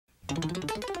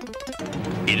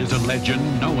It is a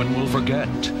legend no one will forget.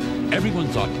 Everyone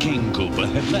thought King Koopa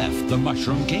had left the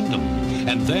Mushroom Kingdom.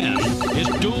 And then his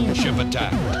doom ship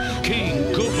attacked.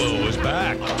 King Koopa was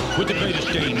back with the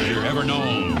greatest danger ever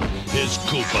known, his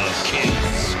Koopa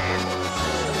kids.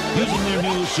 Using their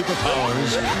new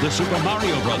superpowers, the Super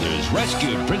Mario Brothers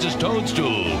rescued Princess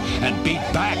Toadstool and beat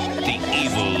back the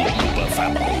evil Koopa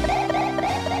family.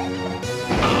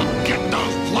 I'll get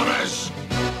those flutters!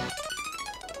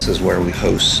 This is where we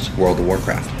host World of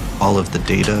Warcraft. All of the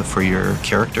data for your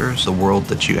characters, the world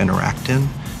that you interact in,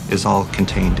 is all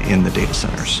contained in the data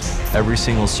centers. Every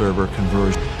single server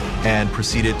converged and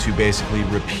proceeded to basically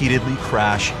repeatedly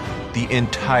crash the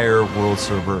entire world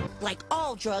server. Like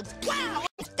all drugs, wow,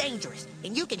 it's dangerous,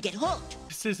 and you can get hooked.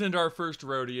 This isn't our first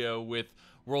rodeo with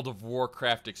World of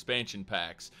Warcraft expansion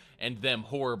packs, and them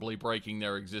horribly breaking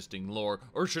their existing lore,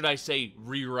 or should I say,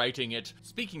 rewriting it.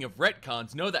 Speaking of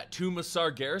retcons, know that Tomb of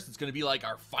Sargeras is gonna be like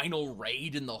our final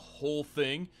raid in the whole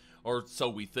thing? Or so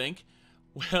we think.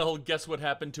 Well, guess what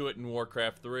happened to it in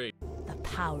Warcraft 3? The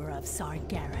power of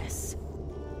Sargeras.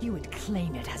 You would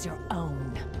claim it as your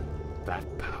own. That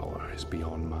power is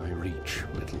beyond my reach,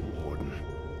 little warden.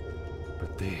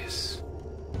 But this,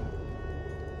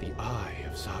 the Eye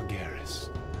of Sargeras,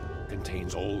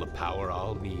 contains all the power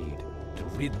I'll need to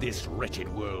rid this wretched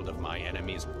world of my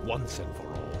enemies once and for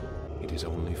all. It is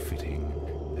only fitting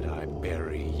that I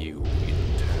bury you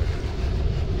in turn.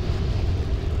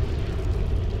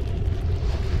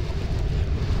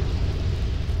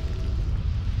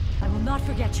 I will not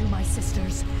forget you, my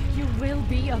sisters. You will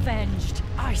be avenged.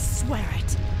 I swear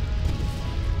it.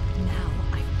 Now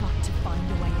I've got to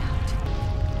find a way out.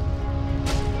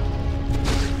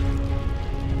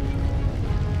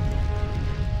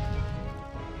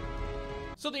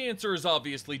 So the answer is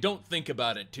obviously don't think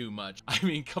about it too much. I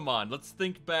mean, come on, let's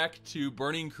think back to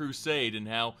Burning Crusade and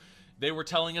how they were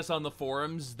telling us on the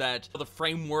forums that the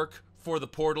framework for the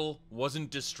portal wasn't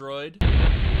destroyed. The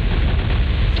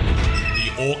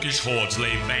orcish hordes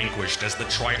lay vanquished as the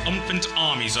triumphant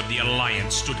armies of the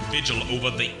Alliance stood vigil over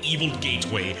the evil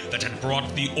gateway that had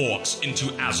brought the orcs into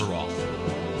Azeroth.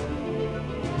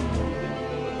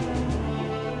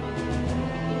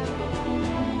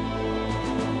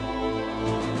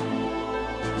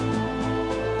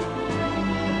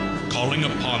 Calling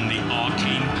upon the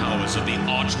arcane powers of the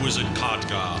Archwizard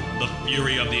Khadgar, the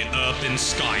fury of the earth and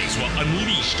skies were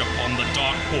unleashed upon the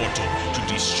Dark Portal to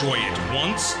destroy it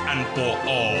once and for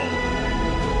all.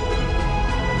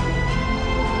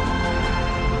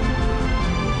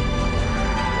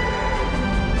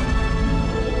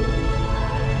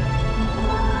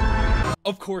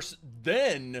 Of course,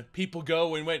 then people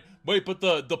go and went, wait, but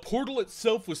the portal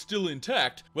itself was still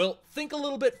intact. Well, think a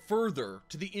little bit further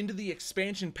to the end of the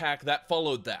expansion pack that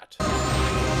followed that.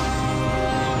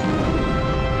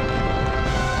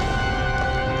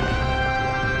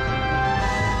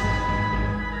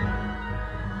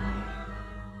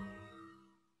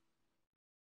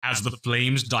 As the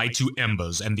flames die to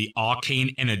embers and the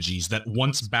arcane energies that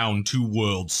once bound two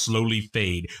worlds slowly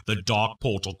fade, the Dark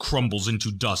Portal crumbles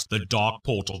into dust. The Dark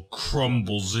Portal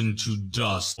crumbles into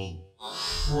dust.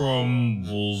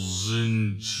 Crumbles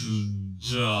into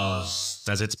dust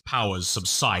as its powers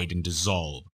subside and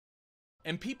dissolve.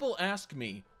 And people ask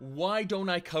me, why don't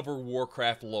I cover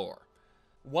Warcraft lore?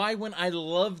 Why, when I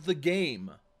love the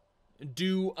game,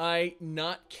 do I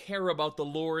not care about the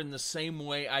lore in the same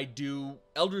way I do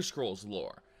Elder Scrolls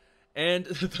lore? And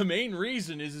the main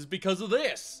reason is because of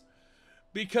this.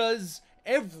 Because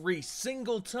every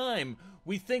single time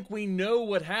we think we know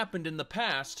what happened in the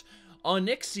past,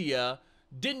 Onyxia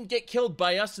didn't get killed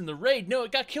by us in the raid. No,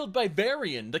 it got killed by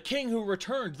Varian, the king who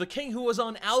returned, the king who was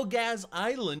on Algaz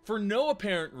Island for no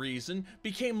apparent reason,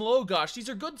 became Logosh. These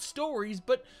are good stories,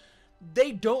 but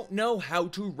they don't know how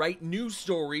to write new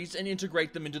stories and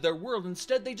integrate them into their world.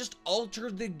 Instead, they just alter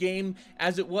the game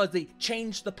as it was. They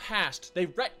change the past. They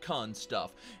retcon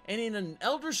stuff. And in an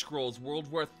Elder Scrolls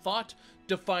world where thought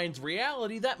defines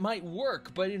reality, that might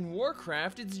work. But in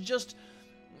Warcraft, it's just,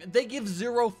 they give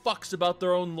zero fucks about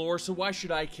their own lore, so why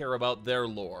should I care about their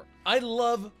lore? I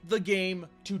love the game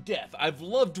to death. I've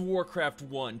loved Warcraft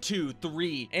 1, 2,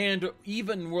 3, and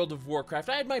even World of Warcraft.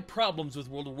 I had my problems with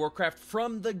World of Warcraft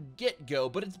from the get-go,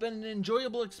 but it's been an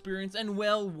enjoyable experience and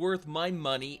well worth my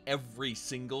money every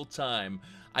single time.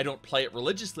 I don't play it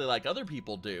religiously like other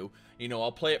people do. You know,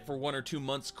 I'll play it for 1 or 2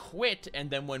 months, quit,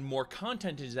 and then when more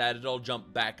content is added, I'll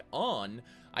jump back on.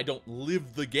 I don't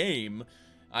live the game.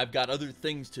 I've got other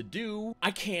things to do. I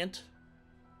can't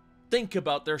think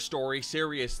about their story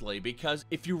seriously, because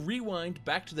if you rewind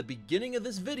back to the beginning of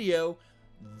this video,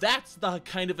 that's the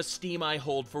kind of esteem I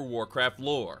hold for Warcraft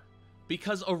lore.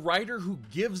 Because a writer who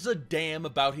gives a damn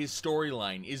about his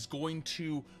storyline is going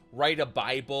to write a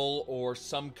Bible or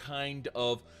some kind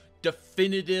of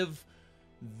definitive,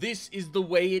 this is the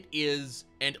way it is,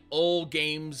 and all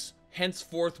games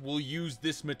henceforth will use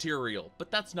this material.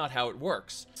 But that's not how it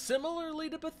works. Similarly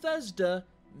to Bethesda,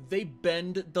 they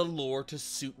bend the lore to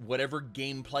suit whatever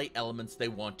gameplay elements they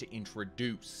want to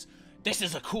introduce. This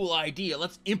is a cool idea,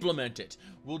 let's implement it.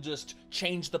 We'll just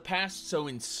change the past, so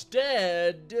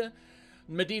instead,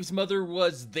 Medivh's mother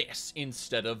was this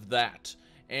instead of that.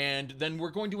 And then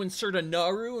we're going to insert a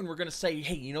Naru, and we're going to say,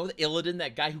 hey, you know the Illidan,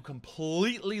 that guy who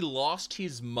completely lost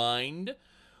his mind?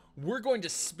 We're going to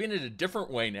spin it a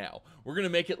different way now. We're going to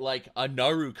make it like a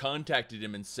Naru contacted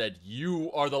him and said,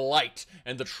 you are the light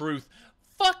and the truth.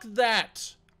 Fuck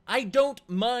that! I don't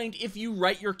mind if you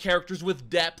write your characters with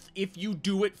depth if you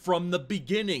do it from the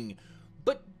beginning.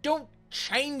 But don't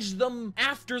change them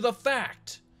after the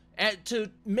fact to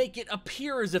make it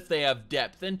appear as if they have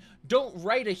depth, and don't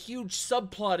write a huge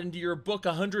subplot into your book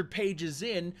 100 pages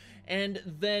in and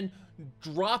then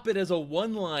drop it as a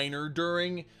one-liner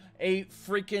during a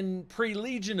freaking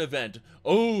pre-Legion event.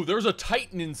 Oh, there's a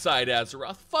Titan inside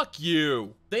Azeroth. Fuck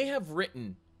you. They have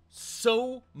written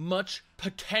so much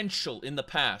potential in the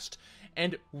past,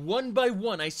 and one by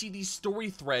one I see these story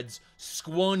threads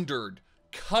squandered,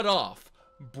 cut off,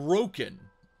 broken,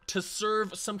 to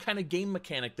serve some kind of game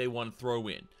mechanic they want to throw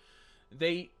in.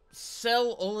 They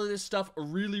sell all of this stuff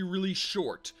really, really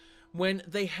short when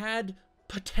they had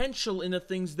potential in the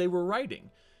things they were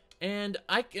writing. And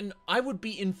I would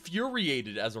be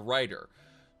infuriated as a writer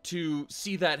to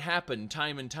see that happen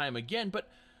time and time again, but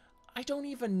I don't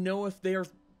even know if they're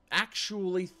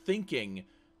actually thinking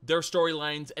their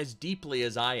storylines as deeply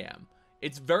as I am.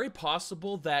 It's very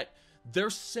possible that they're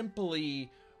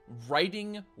simply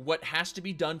writing what has to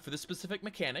be done for this specific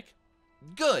mechanic.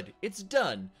 Good, it's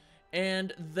done.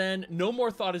 And then no more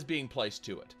thought is being placed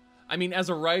to it. I mean, as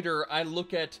a writer, I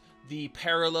look at the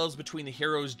parallels between the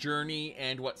hero's journey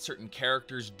and what certain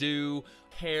characters do,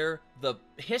 compare the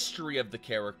history of the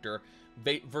character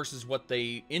versus what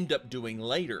they end up doing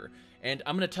later. And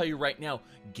I'm going to tell you right now,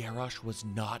 Garrosh was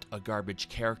not a garbage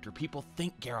character. People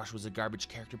think Garrosh was a garbage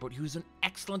character, but he was an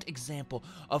excellent example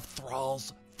of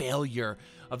Thrall's failure,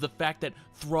 of the fact that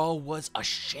Thrall was a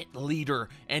shit leader,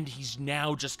 and he's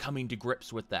now just coming to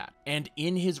grips with that. And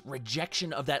in his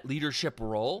rejection of that leadership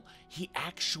role, he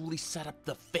actually set up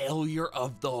the failure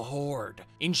of the Horde.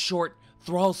 In short,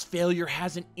 Thrall's failure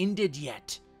hasn't ended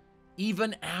yet,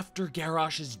 even after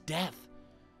Garrosh's death.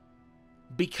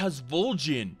 Because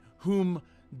Vol'jin, whom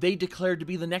they declared to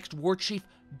be the next war chief,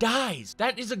 dies.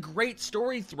 That is a great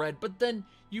story thread, but then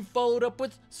you followed up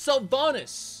with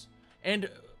Sylvanas. And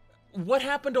what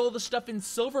happened to all the stuff in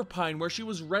Silverpine where she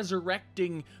was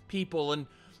resurrecting people and,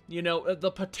 you know,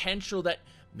 the potential that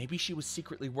maybe she was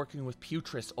secretly working with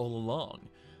Putris all along,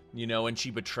 you know, and she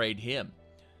betrayed him.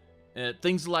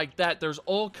 Things like that. There's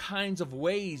all kinds of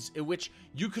ways in which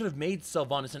you could have made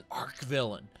Sylvanas an arc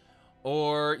villain,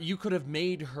 or you could have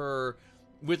made her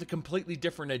with a completely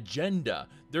different agenda.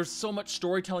 There's so much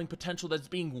storytelling potential that's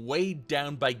being weighed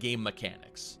down by game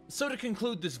mechanics. So to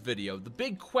conclude this video, the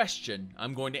big question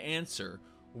I'm going to answer,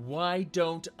 why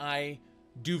don't I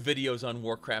do videos on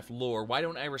Warcraft lore? Why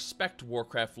don't I respect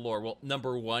Warcraft lore? Well,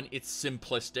 number one, it's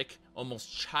simplistic,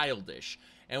 almost childish.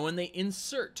 And when they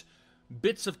insert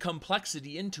bits of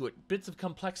complexity into it, bits of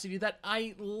complexity that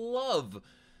I love,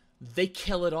 they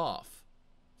kill it off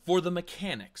for the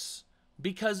mechanics.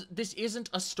 Because this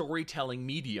isn't a storytelling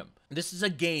medium. This is a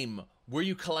game where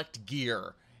you collect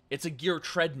gear. It's a gear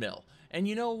treadmill. And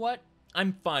you know what?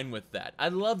 I'm fine with that. I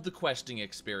love the questing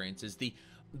experiences.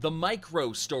 The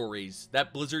micro stories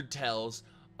that Blizzard tells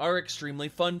are extremely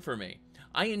fun for me.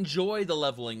 I enjoy the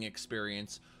leveling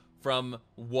experience from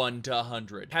 1 to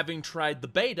 100. Having tried the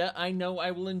beta, I know I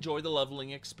will enjoy the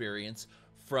leveling experience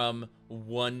from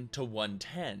 1 to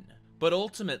 110. But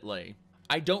ultimately,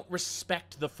 I don't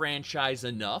respect the franchise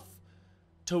enough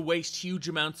to waste huge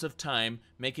amounts of time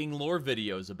making lore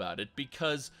videos about it,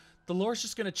 because the lore's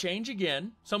just going to change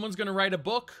again. Someone's going to write a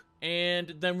book,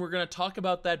 and then we're going to talk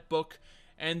about that book,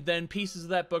 and then pieces of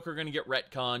that book are going to get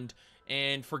retconned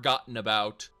and forgotten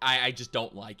about. I just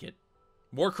don't like it.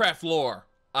 Warcraft lore,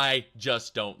 I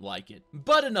just don't like it.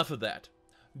 But enough of that.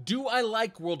 Do I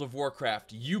like World of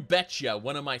Warcraft? You betcha,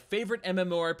 one of my favorite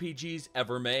MMORPGs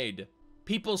ever made.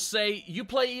 People say, you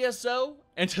play ESO?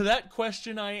 And to that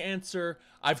question I answer,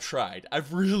 I've tried.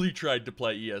 I've really tried to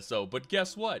play ESO, but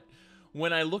guess what?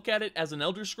 When I look at it as an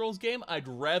Elder Scrolls game, I'd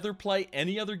rather play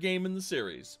any other game in the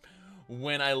series.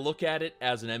 when I look at it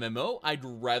as an MMO, I'd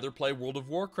rather play World of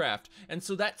Warcraft, and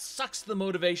so that sucks the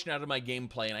motivation out of my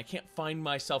gameplay, and I can't find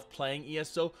myself playing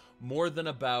ESO more than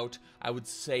about, I would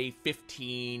say,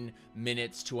 15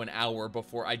 minutes to an hour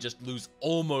before I just lose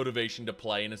all motivation to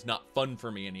play and it's not fun for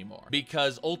me anymore.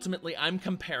 Because ultimately, I'm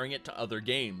comparing it to other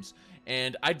games,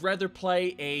 and I'd rather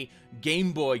play a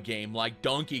Game Boy game like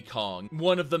Donkey Kong,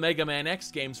 one of the Mega Man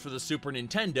X games for the Super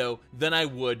Nintendo, than I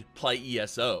would play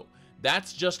ESO.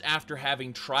 That's just after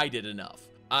having tried it enough.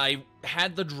 I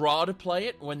had the draw to play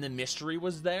it when the mystery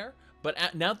was there, but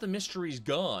now that the mystery's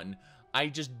gone, I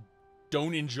just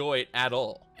don't enjoy it at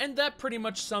all. And that pretty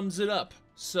much sums it up.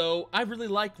 So, I really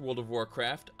like World of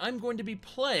Warcraft. I'm going to be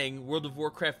playing World of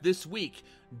Warcraft this week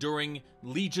during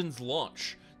Legion's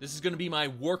launch. This is going to be my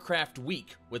Warcraft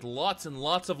week, with lots and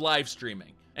lots of live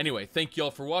streaming. Anyway, thank you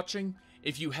all for watching.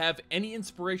 If you have any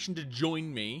inspiration to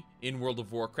join me in World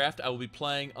of Warcraft, I will be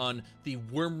playing on the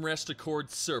Wormrest Accord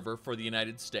server for the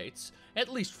United States,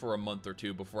 at least for a month or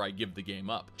two before I give the game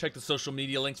up. Check the social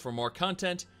media links for more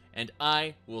content, and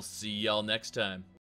I will see y'all next time.